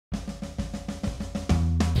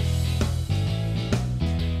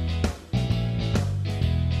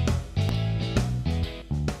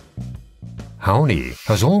Hauni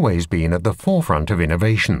has always been at the forefront of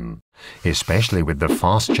innovation. Especially with the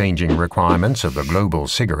fast-changing requirements of the global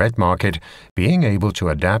cigarette market, being able to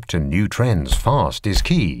adapt to new trends fast is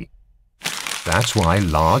key. That's why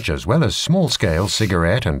large as well as small-scale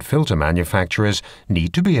cigarette and filter manufacturers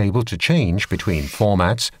need to be able to change between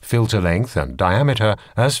formats, filter length and diameter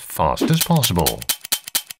as fast as possible.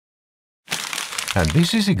 And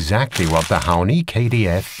this is exactly what the Hauni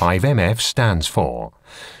KDF 5MF stands for.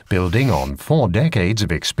 Building on 4 decades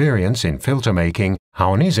of experience in filter making,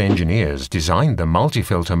 Hauni's engineers designed the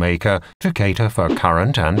multi-filter maker to cater for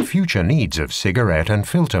current and future needs of cigarette and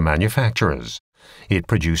filter manufacturers. It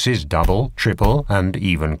produces double, triple and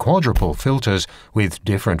even quadruple filters with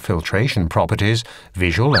different filtration properties,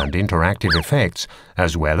 visual and interactive effects,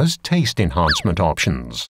 as well as taste enhancement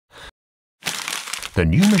options. The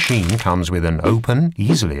new machine comes with an open,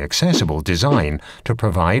 easily accessible design to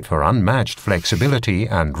provide for unmatched flexibility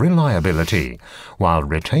and reliability, while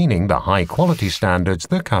retaining the high-quality standards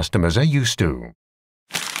the customers are used to.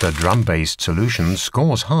 The drum-based solution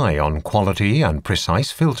scores high on quality and precise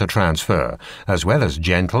filter transfer, as well as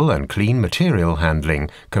gentle and clean material handling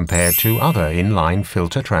compared to other inline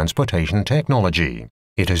filter transportation technology.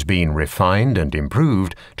 It has been refined and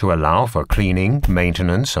improved to allow for cleaning,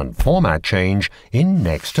 maintenance and format change in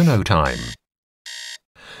next to no time.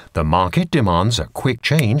 The market demands a quick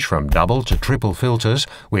change from double to triple filters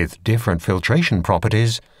with different filtration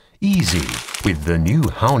properties. Easy. With the new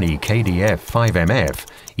Hauni KDF 5MF,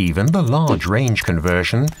 even the large range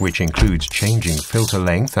conversion, which includes changing filter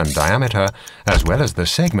length and diameter, as well as the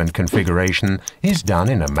segment configuration, is done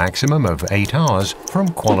in a maximum of 8 hours from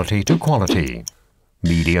quality to quality.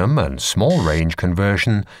 Medium and small range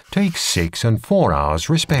conversion takes 6 and 4 hours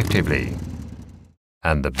respectively.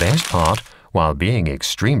 And the best part, while being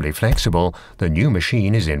extremely flexible, the new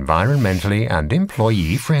machine is environmentally and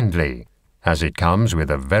employee-friendly, as it comes with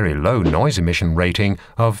a very low noise emission rating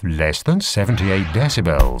of less than 78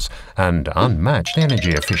 decibels and unmatched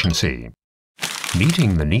energy efficiency.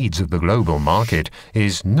 Meeting the needs of the global market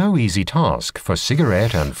is no easy task for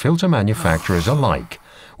cigarette and filter manufacturers alike.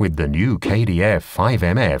 With the new KDF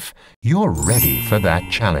 5MF, you're ready for that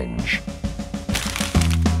challenge.